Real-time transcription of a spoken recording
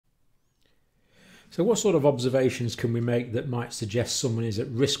So what sort of observations can we make that might suggest someone is at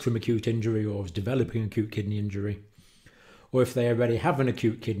risk from acute injury or is developing acute kidney injury? Or if they already have an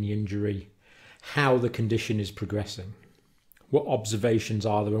acute kidney injury, how the condition is progressing? What observations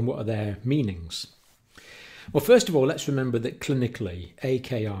are there and what are their meanings? Well, first of all, let's remember that clinically,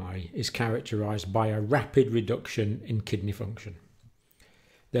 AKI is characterised by a rapid reduction in kidney function.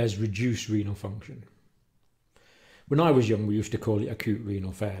 There's reduced renal function. When I was young, we used to call it acute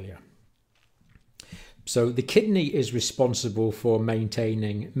renal failure. So the kidney is responsible for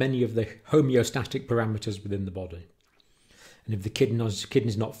maintaining many of the homeostatic parameters within the body. And if the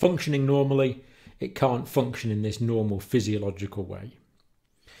kidney's not functioning normally, it can't function in this normal physiological way.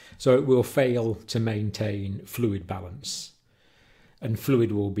 So it will fail to maintain fluid balance, and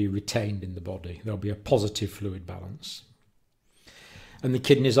fluid will be retained in the body. There'll be a positive fluid balance. And the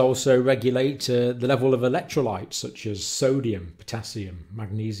kidneys also regulate the level of electrolytes such as sodium, potassium,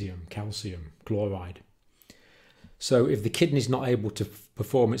 magnesium, calcium, chloride. So if the kidney's not able to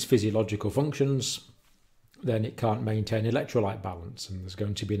perform its physiological functions, then it can't maintain electrolyte balance, and there's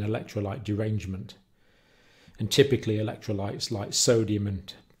going to be an electrolyte derangement. And typically electrolytes like sodium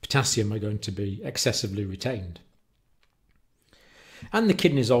and potassium are going to be excessively retained. And the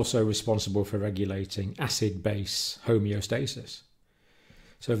kidney is also responsible for regulating acid-base homeostasis.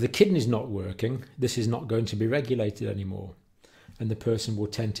 So if the kidney's not working, this is not going to be regulated anymore, and the person will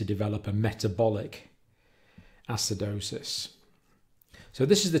tend to develop a metabolic acidosis. So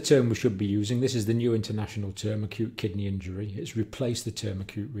this is the term we should be using. This is the new international term, acute kidney injury. It's replaced the term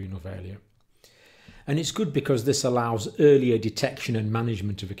acute renal failure. And it's good because this allows earlier detection and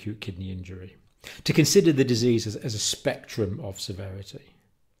management of acute kidney injury. To consider the disease as a spectrum of severity,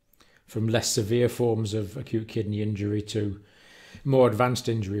 from less severe forms of acute kidney injury to more advanced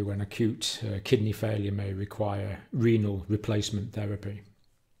injury when acute kidney failure may require renal replacement therapy.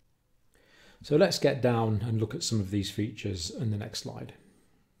 So let's get down and look at some of these features in the next slide.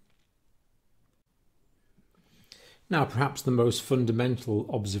 Now, perhaps the most fundamental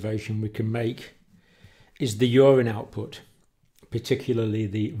observation we can make is the urine output, particularly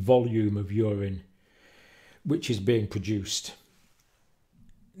the volume of urine which is being produced.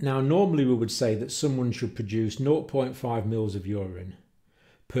 Now, normally we would say that someone should produce 0.5 mils of urine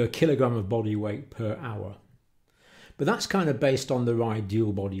per kilogram of body weight per hour. But that's kind of based on their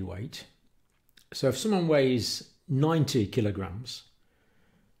ideal body weight. So if someone weighs 90 kilograms,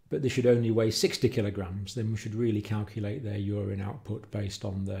 but they should only weigh 60 kilograms, then we should really calculate their urine output based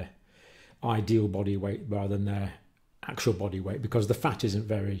on their ideal body weight rather than their actual body weight, because the fat isn't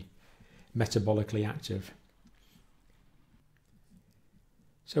very metabolically active.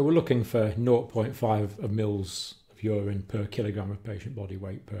 So we're looking for 0.5 mils of urine per kilogram of patient body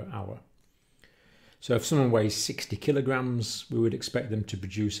weight per hour. So if someone weighs 60 kilograms, we would expect them to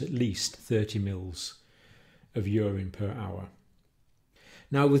produce at least 30 mils of urine per hour.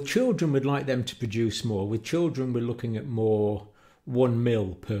 Now with children, we'd like them to produce more. With children, we're looking at more 1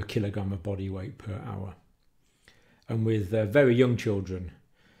 mil per kilogram of body weight per hour. And with very young children,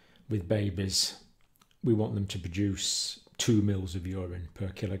 with babies, we want them to produce 2 mils of urine per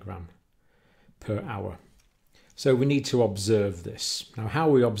kilogram per hour. So we need to observe this. Now, how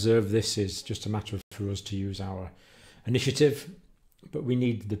we observe this is just a matter for us to use our initiative, but we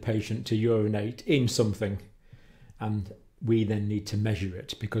need the patient to urinate in something, and we then need to measure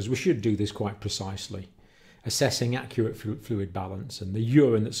it, because we should do this quite precisely. Assessing accurate fluid balance and the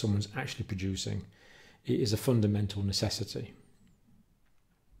urine that someone's actually producing is a fundamental necessity.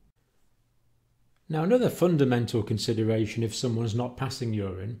 Now, another fundamental consideration if someone's not passing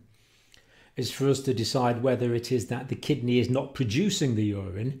urine is for us to decide whether it is that the kidney is not producing the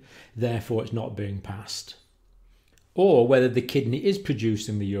urine, therefore it's not being passed, or whether the kidney is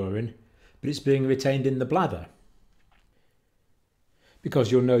producing the urine, but it's being retained in the bladder. Because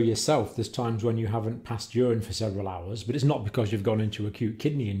you'll know yourself, there's times when you haven't passed urine for several hours, but it's not because you've gone into acute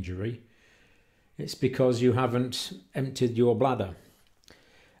kidney injury, it's because you haven't emptied your bladder.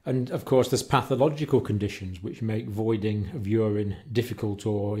 And of course there's pathological conditions which make voiding of urine difficult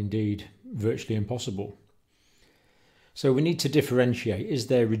or indeed virtually impossible. So we need to differentiate, is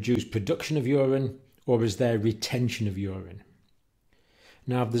there reduced production of urine or is there retention of urine?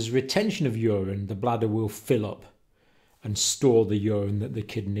 Now if there's retention of urine, the bladder will fill up and store the urine that the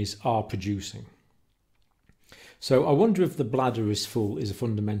kidneys are producing. So I wonder if the bladder is full is a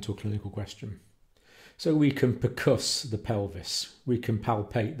fundamental clinical question. So we can percuss the pelvis, we can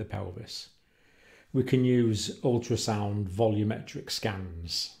palpate the pelvis, we can use ultrasound volumetric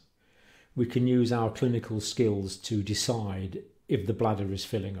scans, we can use our clinical skills to decide if the bladder is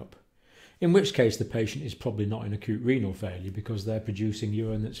filling up, in which case the patient is probably not in acute renal failure because they're producing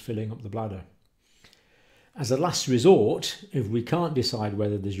urine that's filling up the bladder. As a last resort, if we can't decide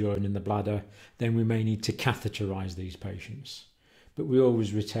whether there's urine in the bladder, then we may need to catheterise these patients. But we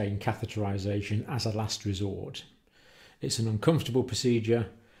always retain catheterisation as a last resort. It's an uncomfortable procedure,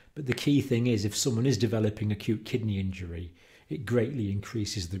 but the key thing is if someone is developing acute kidney injury, it greatly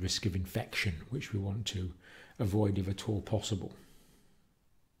increases the risk of infection, which we want to avoid if at all possible.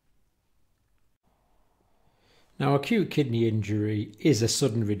 Now, acute kidney injury is a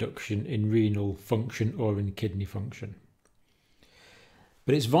sudden reduction in renal function or in kidney function.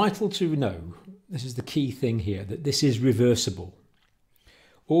 But it's vital to know, this is the key thing here, that this is reversible.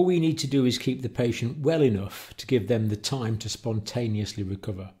 All we need to do is keep the patient well enough to give them the time to spontaneously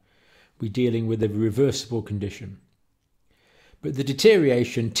recover. We're dealing with a reversible condition. But the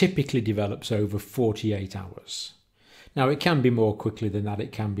deterioration typically develops over 48 hours. Now, it can be more quickly than that,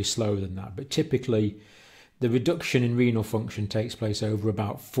 it can be slower than that, but typically the reduction in renal function takes place over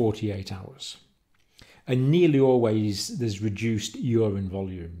about 48 hours. And nearly always there's reduced urine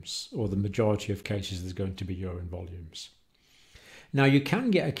volumes, or the majority of cases there's going to be urine volumes. Now, you can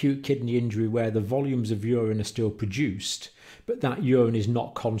get acute kidney injury where the volumes of urine are still produced, but that urine is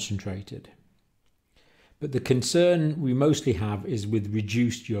not concentrated. But the concern we mostly have is with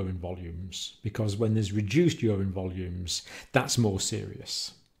reduced urine volumes, because when there's reduced urine volumes, that's more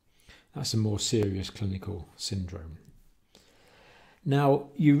serious. That's a more serious clinical syndrome. Now,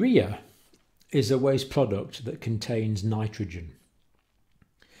 urea is a waste product that contains nitrogen.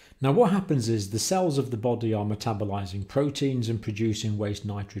 Now, what happens is the cells of the body are metabolizing proteins and producing waste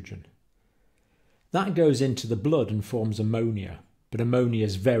nitrogen. That goes into the blood and forms ammonia, but ammonia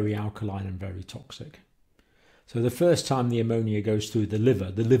is very alkaline and very toxic. So the first time the ammonia goes through the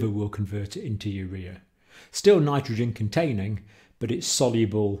liver will convert it into urea. Still nitrogen containing, but it's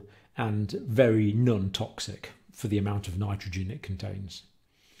soluble and very non-toxic for the amount of nitrogen it contains.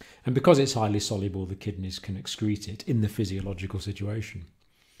 And because it's highly soluble, the kidneys can excrete it in the physiological situation.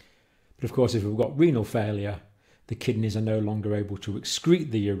 But of course, if we've got renal failure, the kidneys are no longer able to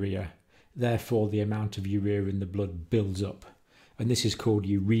excrete the urea, therefore the amount of urea in the blood builds up. And this is called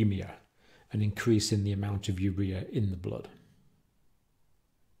uremia, an increase in the amount of urea in the blood.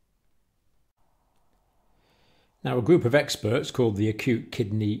 Now, a group of experts called the Acute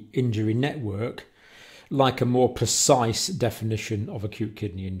Kidney Injury Network like a more precise definition of acute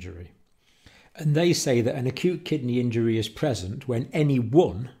kidney injury. And they say that an acute kidney injury is present when any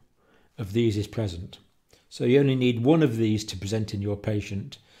one of these is present. So you only need one of these to present in your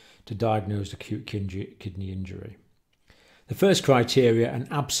patient to diagnose acute kidney injury. The first criteria, an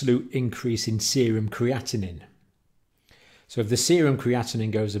absolute increase in serum creatinine. So if the serum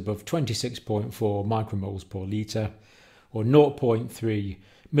creatinine goes above 26.4 micromoles per litre or 0.3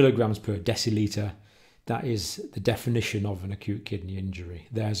 milligrams per decilitre, that is the definition of an acute kidney injury.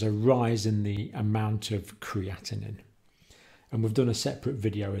 There's a rise in the amount of creatinine. And we've done a separate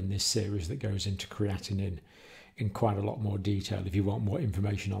video in this series that goes into creatinine in quite a lot more detail if you want more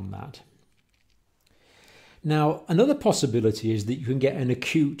information on that. Now, another possibility is that you can get an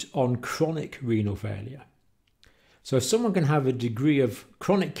acute on chronic renal failure. So if someone can have a degree of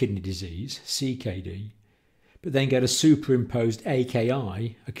chronic kidney disease, CKD, but then get a superimposed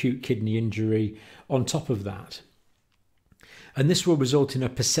AKI, acute kidney injury, on top of that. And this will result in a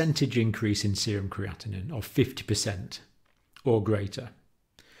percentage increase in serum creatinine of 50% or greater.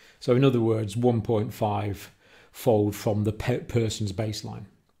 So in other words, 1.5-fold from the person's baseline.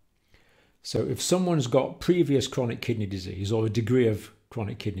 So if someone's got previous chronic kidney disease or a degree of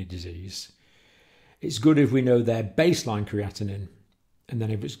chronic kidney disease, it's good if we know their baseline creatinine, and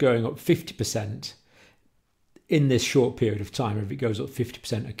then if it's going up 50% in this short period of time, if it goes up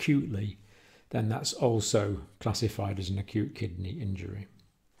 50% acutely, then that's also classified as an acute kidney injury.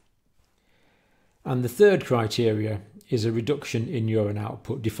 And the third criteria is a reduction in urine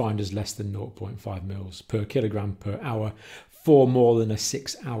output defined as less than 0.5 mils per kilogram per hour for more than a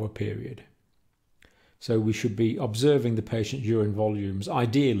 6-hour period. So we should be observing the patient's urine volumes,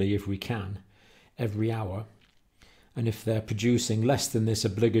 ideally if we can, every hour. And if they're producing less than this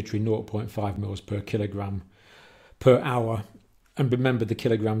obligatory 0.5 mils per kilogram per hour, and remember the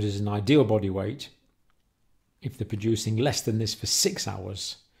kilograms is an ideal body weight, if they're producing less than this for 6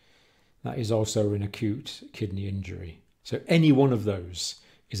 hours, that is also an acute kidney injury. So any one of those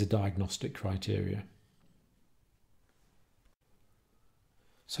is a diagnostic criteria.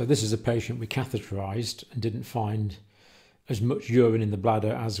 So this is a patient we catheterized and didn't find as much urine in the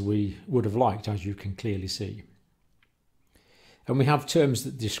bladder as we would have liked, as you can clearly see. And we have terms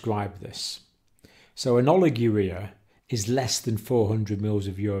that describe this. So an oliguria is less than 400 mils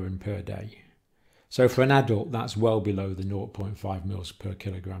of urine per day. So for an adult, that's well below the 0.5 mils per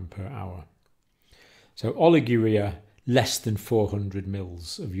kilogram per hour. So oliguria, less than 400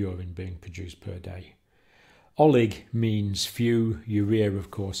 mils of urine being produced per day. Olig means few, urea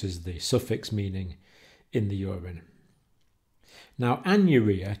of course is the suffix meaning in the urine. Now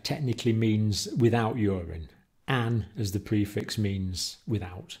anuria technically means without urine, an as the prefix means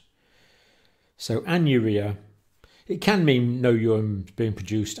without. So anuria, it can mean no urine being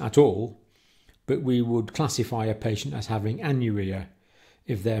produced at all, but we would classify a patient as having anuria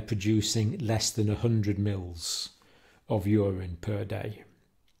if they're producing less than 100 mils of urine per day.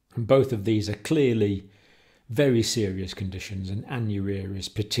 And both of these are clearly very serious conditions, and anuria is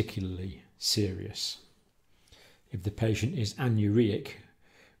particularly serious. If the patient is anuric,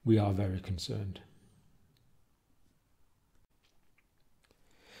 we are very concerned.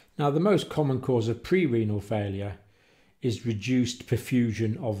 Now, the most common cause of pre-renal failure is reduced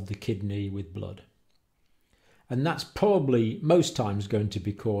perfusion of the kidney with blood. And that's probably most times going to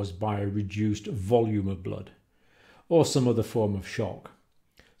be caused by a reduced volume of blood or some other form of shock.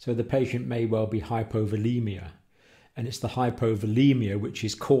 So the patient may well be hypovolemia, and it's the hypovolemia which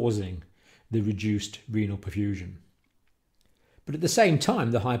is causing the reduced renal perfusion. But at the same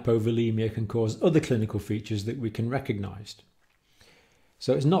time, the hypovolemia can cause other clinical features that we can recognise.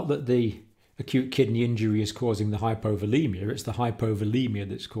 So it's not that the acute kidney injury is causing the hypovolemia, it's the hypovolemia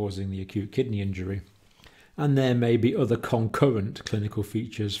that's causing the acute kidney injury. And there may be other concurrent clinical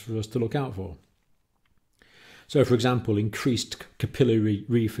features for us to look out for. So for example, increased capillary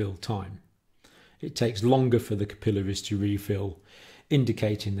refill time. It takes longer for the capillaries to refill,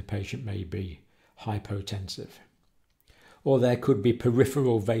 indicating the patient may be hypotensive. Or there could be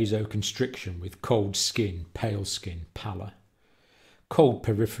peripheral vasoconstriction with cold skin, pale skin, pallor. Cold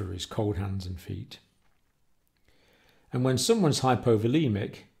peripheries, cold hands and feet. And when someone's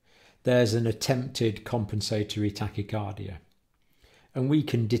hypovolemic, there's an attempted compensatory tachycardia. And we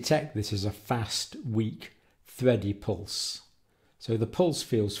can detect this as a fast, weak, thready pulse. So the pulse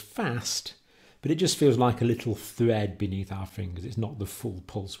feels fast, but it just feels like a little thread beneath our fingers. It's not the full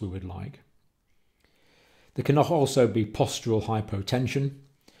pulse we would like. There can also be postural hypotension.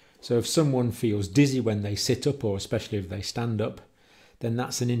 So if someone feels dizzy when they sit up, or especially if they stand up, then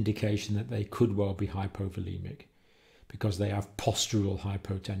that's an indication that they could well be hypovolemic because they have postural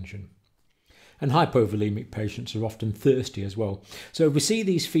hypotension. And hypovolemic patients are often thirsty as well. So if we see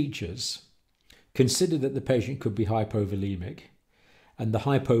these features, consider that the patient could be hypovolemic, and the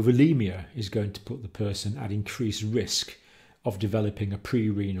hypovolemia is going to put the person at increased risk of developing a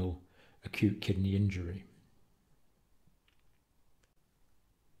pre-renal acute kidney injury.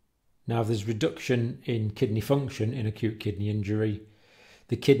 Now, if there's reduction in kidney function in acute kidney injury,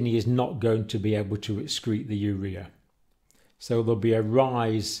 the kidney is not going to be able to excrete the urea. So there'll be a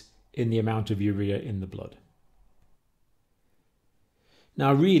rise in the amount of urea in the blood.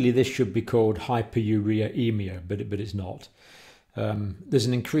 Now, really, this should be called hyperureaemia, but it's not. There's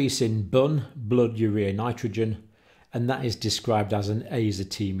an increase in BUN, blood urea nitrogen, and that is described as an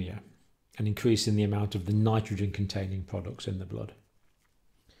azotemia, an increase in the amount of the nitrogen-containing products in the blood.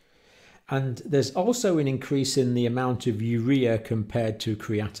 And there's also an increase in the amount of urea compared to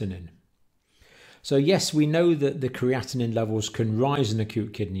creatinine. So yes, we know that the creatinine levels can rise in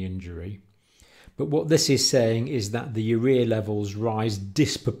acute kidney injury, but what this is saying is that the urea levels rise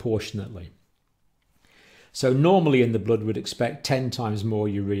disproportionately. So normally in the blood we'd expect 10 times more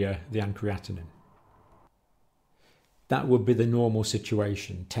urea than creatinine. That would be the normal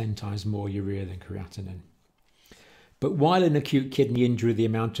situation, 10 times more urea than creatinine. But while in acute kidney injury the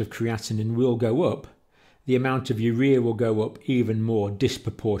amount of creatinine will go up, the amount of urea will go up even more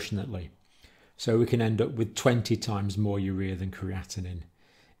disproportionately. So we can end up with 20 times more urea than creatinine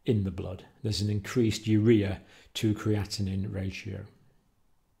in the blood. There's an increased urea to creatinine ratio.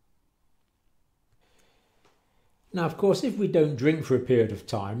 Now, of course, if we don't drink for a period of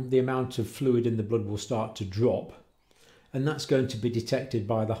time, the amount of fluid in the blood will start to drop, and that's going to be detected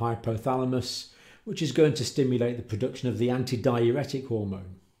by the hypothalamus, which is going to stimulate the production of the antidiuretic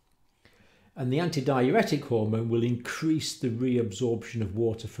hormone. And the antidiuretic hormone will increase the reabsorption of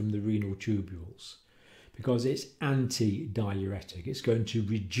water from the renal tubules because it's antidiuretic. It's going to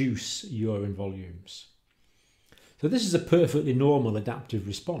reduce urine volumes. So this is a perfectly normal adaptive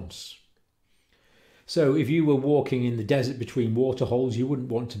response. So if you were walking in the desert between water holes, you wouldn't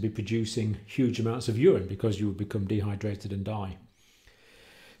want to be producing huge amounts of urine because you would become dehydrated and die.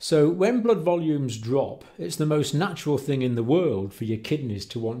 So when blood volumes drop, it's the most natural thing in the world for your kidneys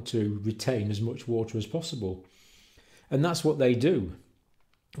to want to retain as much water as possible. And that's what they do.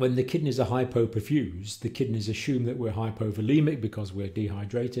 When the kidneys are hypoperfused, the kidneys assume that we're hypovolemic because we're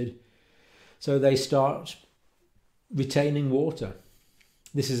dehydrated. So they start retaining water.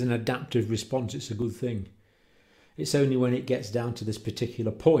 This is an adaptive response, it's a good thing. It's only when it gets down to this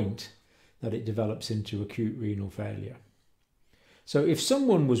particular point that it develops into acute renal failure. So if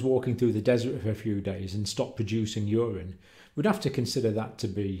someone was walking through the desert for a few days and stopped producing urine, we'd have to consider that to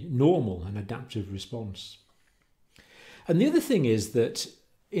be normal, an adaptive response. And the other thing is that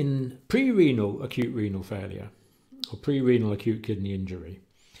in pre-renal acute renal failure, or pre-renal acute kidney injury,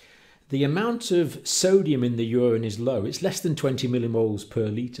 the amount of sodium in the urine is low. It's less than 20 millimoles per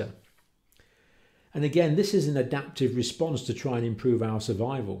litre. And again, this is an adaptive response to try and improve our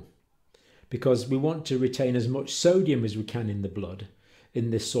survival, because we want to retain as much sodium as we can in the blood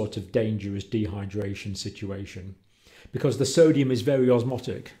in this sort of dangerous dehydration situation, because the sodium is very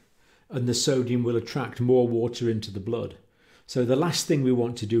osmotic and the sodium will attract more water into the blood. So the last thing we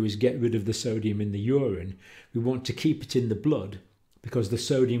want to do is get rid of the sodium in the urine. We want to keep it in the blood because the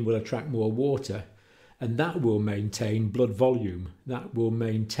sodium will attract more water, and that will maintain blood volume, that will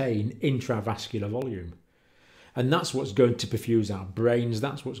maintain intravascular volume. And that's what's going to perfuse our brains,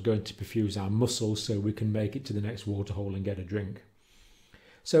 that's what's going to perfuse our muscles so we can make it to the next waterhole and get a drink.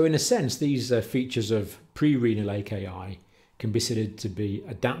 So in a sense, these features of pre-renal AKI can be considered to be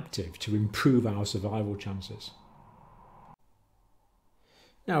adaptive to improve our survival chances.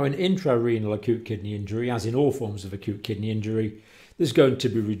 Now, in intrarenal acute kidney injury, as in all forms of acute kidney injury, there's going to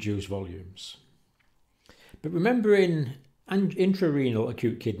be reduced volumes. But remember, in intrarenal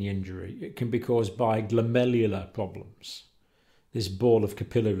acute kidney injury, it can be caused by glomerular problems, this ball of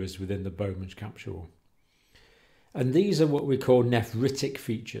capillaries within the Bowman's capsule. And these are what we call nephritic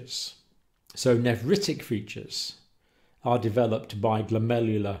features. So nephritic features are developed by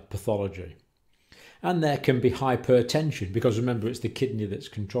glomerular pathology. And there can be hypertension, because remember, it's the kidney that's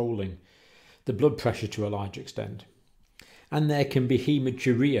controlling the blood pressure to a large extent. And there can be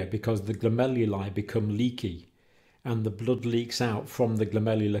hematuria, because the glomeruli become leaky and the blood leaks out from the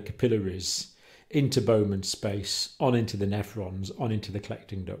glomerular capillaries into Bowman's space, on into the nephrons, on into the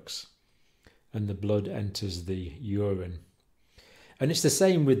collecting ducts, and the blood enters the urine. And it's the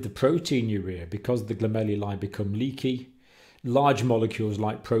same with the proteinuria, because the glomeruli become leaky. Large molecules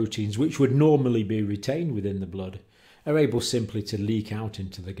like proteins, which would normally be retained within the blood, are able simply to leak out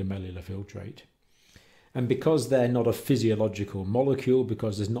into the glomerular filtrate. And because they're not a physiological molecule,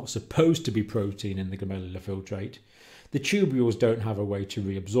 because there's not supposed to be protein in the glomerular filtrate, the tubules don't have a way to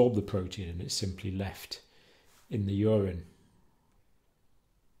reabsorb the protein, and it's simply left in the urine.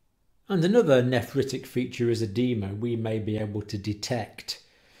 And another nephritic feature is edema. We may be able to detect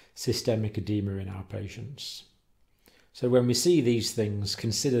systemic edema in our patients. So when we see these things,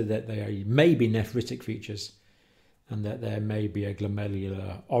 consider that they may be nephritic features and that there may be a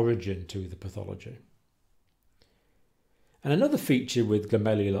glomerular origin to the pathology. And another feature with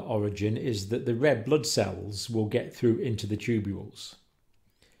glomerular origin is that the red blood cells will get through into the tubules.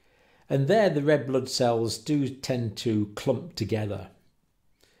 And there the red blood cells do tend to clump together.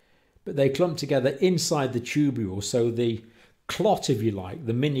 But they clump together inside the tubule, so the clot, if you like,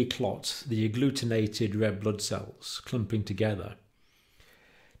 the mini clot, the agglutinated red blood cells clumping together,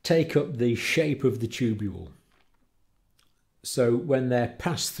 take up the shape of the tubule. So when they're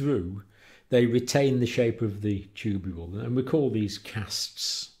passed through, they retain the shape of the tubule, and we call these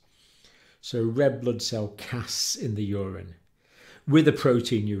casts. So red blood cell casts in the urine with a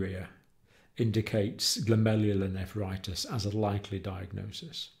proteinuria indicates glomerular nephritis as a likely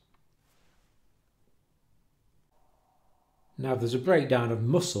diagnosis. Now, if there's a breakdown of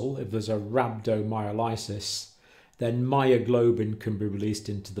muscle, if there's a rhabdomyolysis, then myoglobin can be released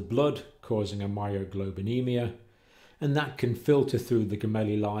into the blood, causing a myoglobinemia, and that can filter through the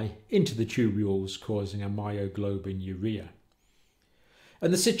glomeruli into the tubules, causing a myoglobinuria.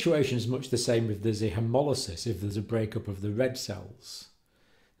 And the situation is much the same if there's a hemolysis, if there's a breakup of the red cells.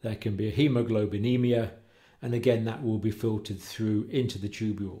 There can be a hemoglobinemia, and again that will be filtered through into the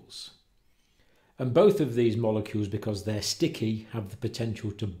tubules. And both of these molecules, because they're sticky, have the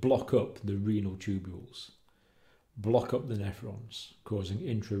potential to block up the renal tubules, block up the nephrons, causing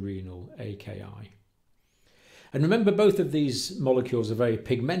intrarenal AKI. And remember, both of these molecules are very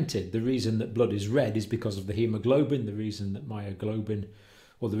pigmented. The reason that blood is red is because of the hemoglobin. The reason that myoglobin,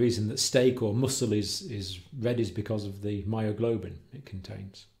 or the reason that steak or muscle is red, is because of the myoglobin it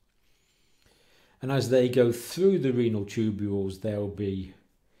contains. And as they go through the renal tubules,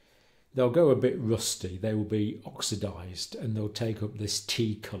 they'll go a bit rusty, they will be oxidized, and they'll take up this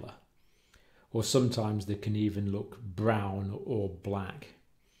tea colour. Or sometimes they can even look brown or black.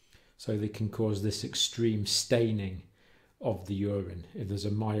 So they can cause this extreme staining of the urine if there's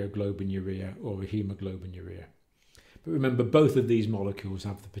a myoglobinuria or a hemoglobinuria. But remember, both of these molecules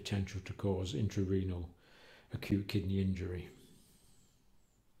have the potential to cause intrarenal acute kidney injury.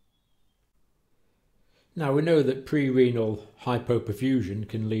 Now we know that pre-renal hypoperfusion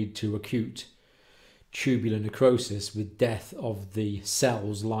can lead to acute tubular necrosis with death of the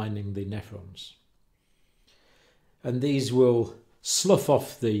cells lining the nephrons. And these will slough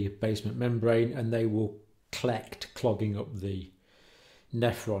off the basement membrane and they will collect, clogging up the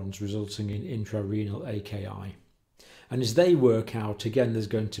nephrons, resulting in intrarenal AKI. And as they work out, again, there's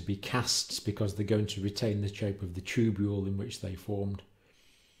going to be casts because they're going to retain the shape of the tubule in which they formed.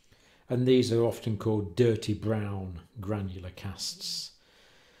 And these are often called dirty brown granular casts.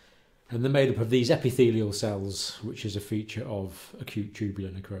 And they're made up of these epithelial cells, which is a feature of acute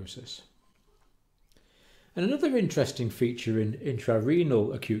tubular necrosis. And another interesting feature in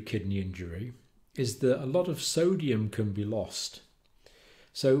intrarenal acute kidney injury is that a lot of sodium can be lost.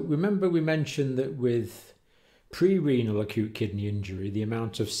 So remember we mentioned that with pre-renal acute kidney injury, the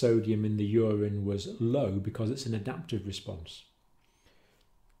amount of sodium in the urine was low because it's an adaptive response.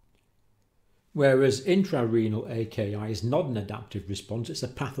 Whereas intrarenal AKI is not an adaptive response, it's a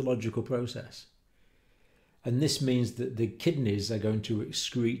pathological process. And this means that the kidneys are going to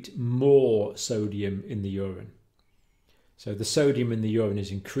excrete more sodium in the urine. So the sodium in the urine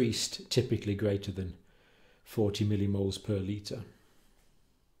is increased, typically greater than 40 millimoles per litre.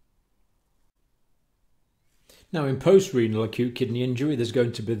 Now in post-renal acute kidney injury, there's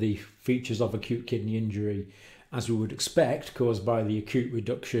going to be the features of acute kidney injury as we would expect, caused by the acute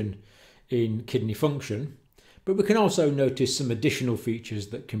reduction in kidney function. But we can also notice some additional features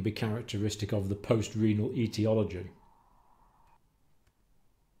that can be characteristic of the post-renal etiology.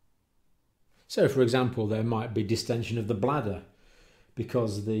 So for example, there might be distension of the bladder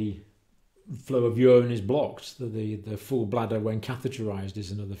because the flow of urine is blocked. The full bladder when catheterized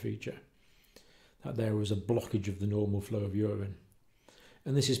is another feature. That there was a blockage of the normal flow of urine.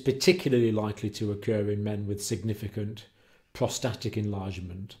 And this is particularly likely to occur in men with significant prostatic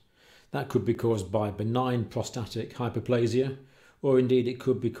enlargement. That could be caused by benign prostatic hyperplasia, or indeed it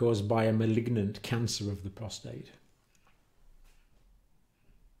could be caused by a malignant cancer of the prostate.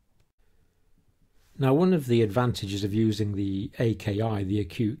 Now, one of the advantages of using the AKI, the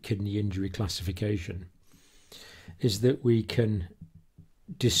acute kidney injury classification, is that we can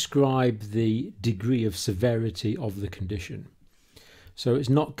describe the degree of severity of the condition. So it's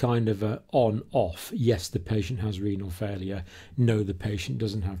not kind of a on-off, yes, the patient has renal failure, no, the patient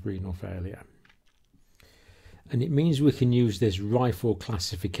doesn't have renal failure. And it means we can use this rifle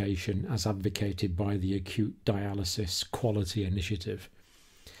classification as advocated by the Acute Dialysis Quality Initiative.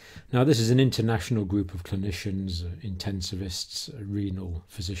 Now, this is an international group of clinicians, intensivists, renal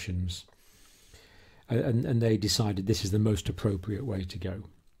physicians, and they decided this is the most appropriate way to go.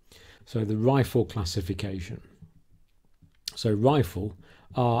 So the rifle classification. So rifle,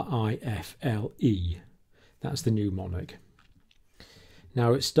 R-I-F-L-E, that's the mnemonic.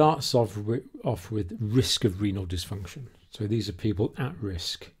 Now it starts off with risk of renal dysfunction. So these are people at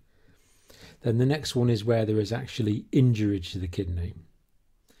risk. Then the next one is where there is actually injury to the kidney.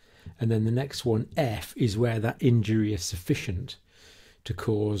 And then the next one, F, is where that injury is sufficient to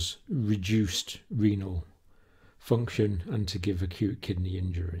cause reduced renal function and to give acute kidney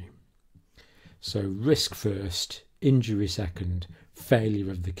injury. So risk first, injury second,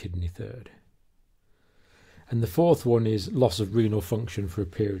 failure of the kidney third. And the fourth one is loss of renal function for a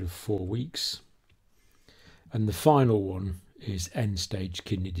period of 4 weeks. And the final one is end-stage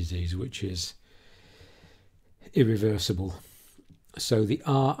kidney disease, which is irreversible. So the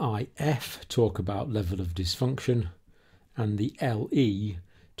RIF talk about level of dysfunction, and the LE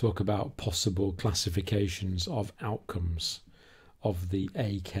talk about possible classifications of outcomes of the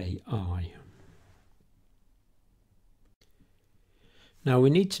AKI. Now we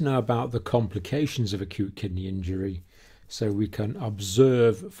need to know about the complications of acute kidney injury so we can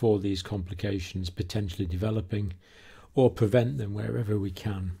observe for these complications potentially developing or prevent them wherever we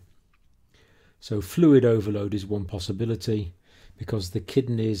can. So fluid overload is one possibility because the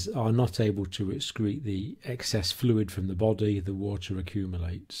kidneys are not able to excrete the excess fluid from the body, the water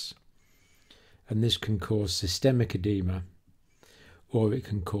accumulates. And this can cause systemic edema or it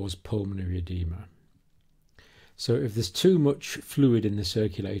can cause pulmonary edema. So if there's too much fluid in the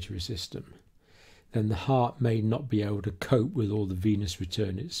circulatory system, then the heart may not be able to cope with all the venous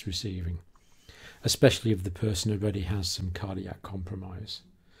return it's receiving, especially if the person already has some cardiac compromise.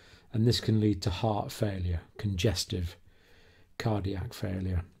 And this can lead to heart failure, congestive cardiac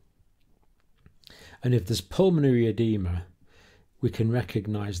failure. And if there's pulmonary edema, we can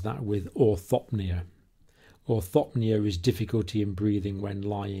recognise that with orthopnea. Orthopnea is difficulty in breathing when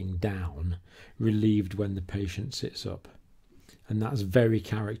lying down, relieved when the patient sits up. And that's very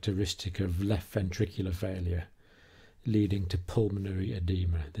characteristic of left ventricular failure, leading to pulmonary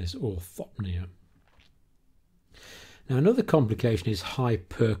edema, this orthopnea. Now, another complication is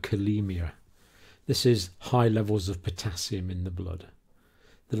hyperkalemia. This is high levels of potassium in the blood.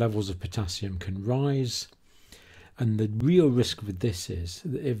 The levels of potassium can rise, and the real risk with this is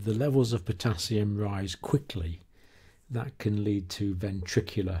that if the levels of potassium rise quickly, that can lead to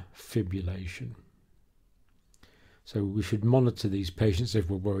ventricular fibrillation. So we should monitor these patients if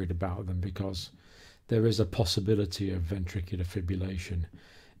we're worried about them, because there is a possibility of ventricular fibrillation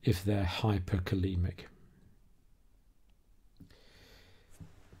if they're hyperkalemic.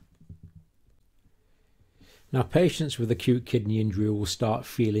 Now, patients with acute kidney injury will start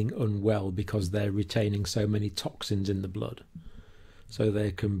feeling unwell because they're retaining so many toxins in the blood. So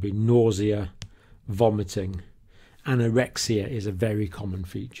there can be nausea, vomiting. Anorexia is a very common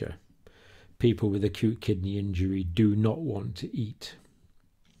feature. People with acute kidney injury do not want to eat.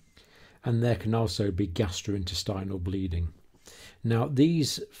 And there can also be gastrointestinal bleeding. Now,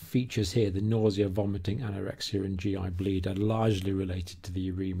 these features here, the nausea, vomiting, anorexia and GI bleed, are largely related to the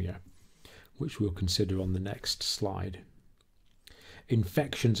uremia, which we'll consider on the next slide.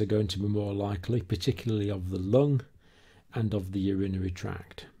 Infections are going to be more likely, particularly of the lung and of the urinary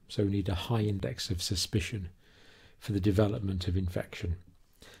tract. So we need a high index of suspicion for the development of infection.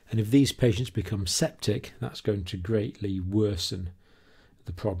 And if these patients become septic, that's going to greatly worsen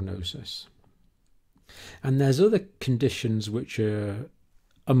the prognosis. And there's other conditions which are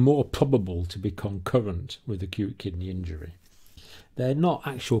more probable to be concurrent with acute kidney injury. They're not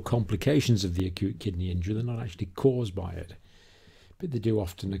actual complications of the acute kidney injury, they're not actually caused by it, but they do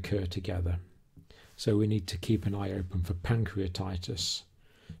often occur together. So we need to keep an eye open for pancreatitis,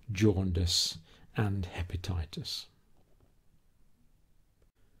 jaundice and hepatitis.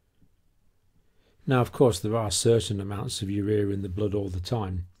 Now, of course, there are certain amounts of urea in the blood all the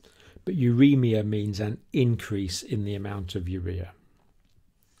time, but uremia means an increase in the amount of urea.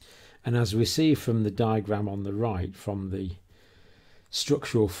 And as we see from the diagram on the right, from the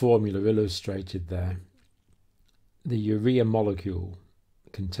structural formula illustrated there, the urea molecule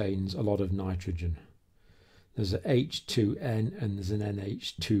contains a lot of nitrogen. There's an H2N and there's an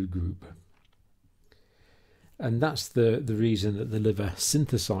NH2 group. And that's the reason that the liver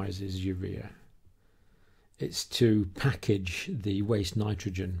synthesizes urea. It's to package the waste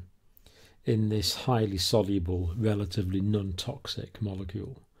nitrogen in this highly soluble, relatively non-toxic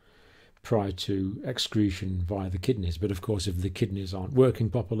molecule prior to excretion via the kidneys. But of course, if the kidneys aren't working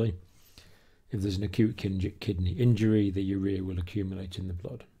properly, if there's an acute kidney injury, the urea will accumulate in the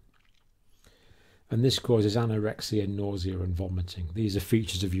blood. And this causes anorexia, nausea and vomiting. These are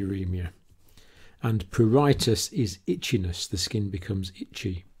features of uremia. And pruritus is itchiness, the skin becomes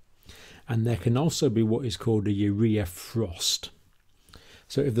itchy. And there can also be what is called a urea frost.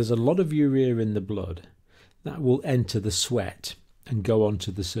 So if there's a lot of urea in the blood, that will enter the sweat and go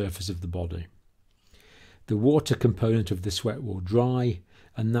onto the surface of the body. The water component of the sweat will dry,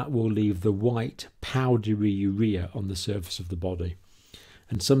 and that will leave the white powdery urea on the surface of the body.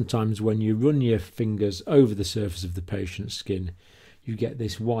 And sometimes when you run your fingers over the surface of the patient's skin, you get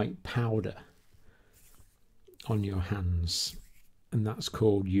this white powder on your hands, and that's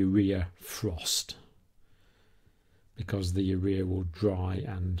called urea frost, because the urea will dry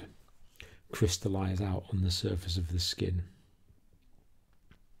and crystallize out on the surface of the skin.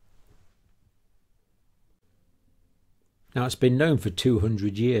 Now, it's been known for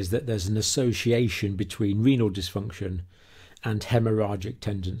 200 years that there's an association between renal dysfunction and hemorrhagic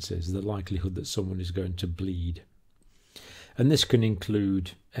tendencies, the likelihood that someone is going to bleed. And this can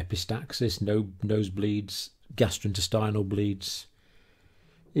include epistaxis, nosebleeds, gastrointestinal bleeds,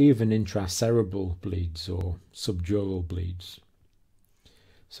 even intracerebral bleeds or subdural bleeds.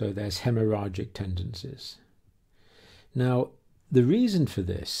 So there's hemorrhagic tendencies. Now, the reason for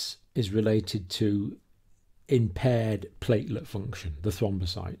this is related to impaired platelet function, the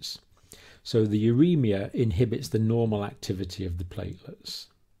thrombocytes. So the uremia inhibits the normal activity of the platelets.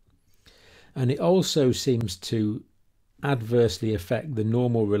 And it also seems to adversely affect the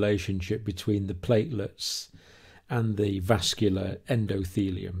normal relationship between the platelets and the vascular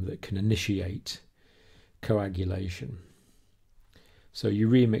endothelium that can initiate coagulation. So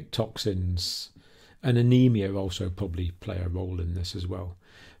uremic toxins and anemia also probably play a role in this as well.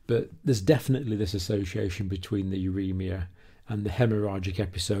 But there's definitely this association between the uremia and the hemorrhagic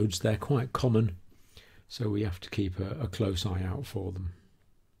episodes. They're quite common, so we have to keep a close eye out for them.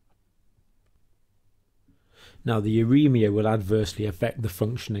 Now, the uremia will adversely affect the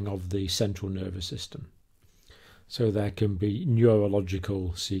functioning of the central nervous system. So there can be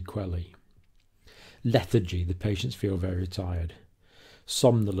neurological sequelae. Lethargy, the patients feel very tired.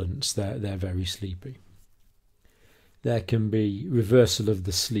 Somnolence, they're very sleepy. There can be reversal of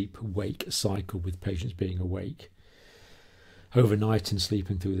the sleep-wake cycle with patients being awake overnight and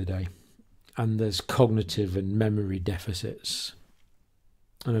sleeping through the day. And there's cognitive and memory deficits.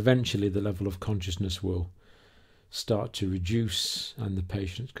 And eventually the level of consciousness will start to reduce and the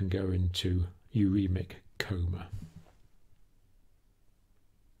patient can go into uremic coma.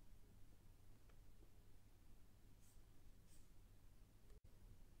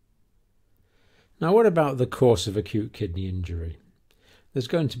 Now, what about the course of acute kidney injury? There's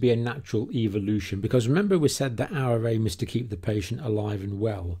going to be a natural evolution, because remember we said that our aim is to keep the patient alive and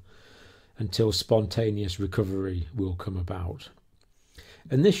well until spontaneous recovery will come about.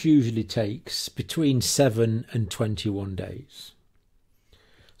 And this usually takes between 7 and 21 days.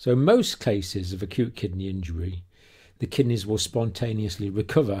 So in most cases of acute kidney injury, the kidneys will spontaneously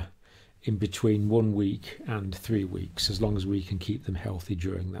recover in between 1 week and 3 weeks, as long as we can keep them healthy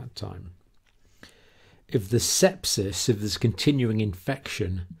during that time. If there's sepsis, if there's continuing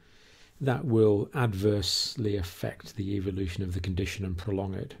infection, that will adversely affect the evolution of the condition and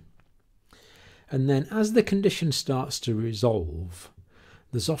prolong it. And then as the condition starts to resolve,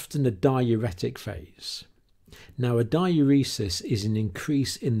 there's often a diuretic phase. Now, a diuresis is an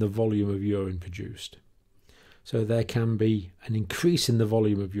increase in the volume of urine produced. So there can be an increase in the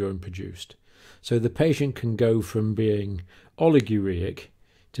volume of urine produced. So the patient can go from being oliguric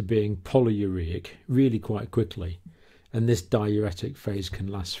to being polyuric really quite quickly, and this diuretic phase can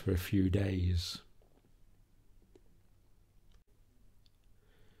last for a few days.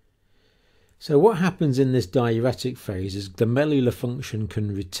 So what happens in this diuretic phase is glomerular function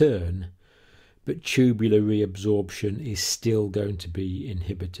can return, but tubular reabsorption is still going to be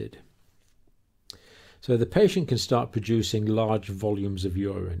inhibited. So the patient can start producing large volumes of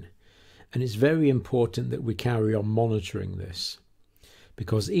urine, and it's very important that we carry on monitoring this,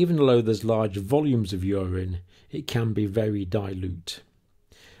 because even though there's large volumes of urine, it can be very dilute.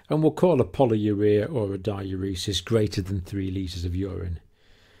 And we'll call a polyuria or a diuresis greater than 3 litres of urine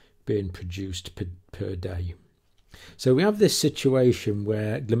being produced per day. So we have this situation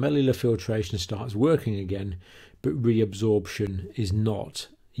where glomerular filtration starts working again, but reabsorption is not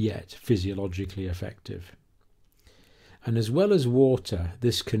yet physiologically effective. And as well as water,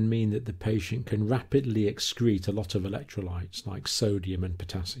 this can mean that the patient can rapidly excrete a lot of electrolytes like sodium and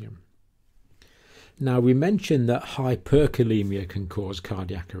potassium. Now, we mentioned that hyperkalemia can cause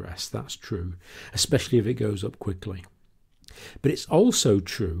cardiac arrest. That's true, especially if it goes up quickly. But it's also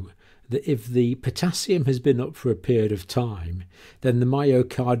true that if the potassium has been up for a period of time, then the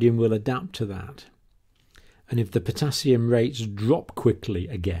myocardium will adapt to that. And if the potassium rates drop quickly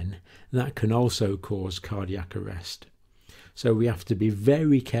again, that can also cause cardiac arrest. So we have to be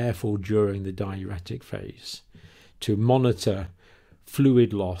very careful during the diuretic phase to monitor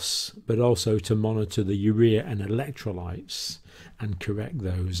fluid loss, but also to monitor the urea and electrolytes and correct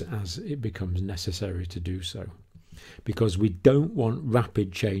those as it becomes necessary to do so. Because we don't want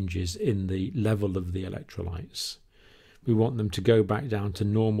rapid changes in the level of the electrolytes. We want them to go back down to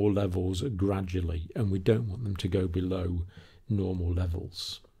normal levels gradually, and we don't want them to go below normal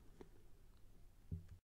levels.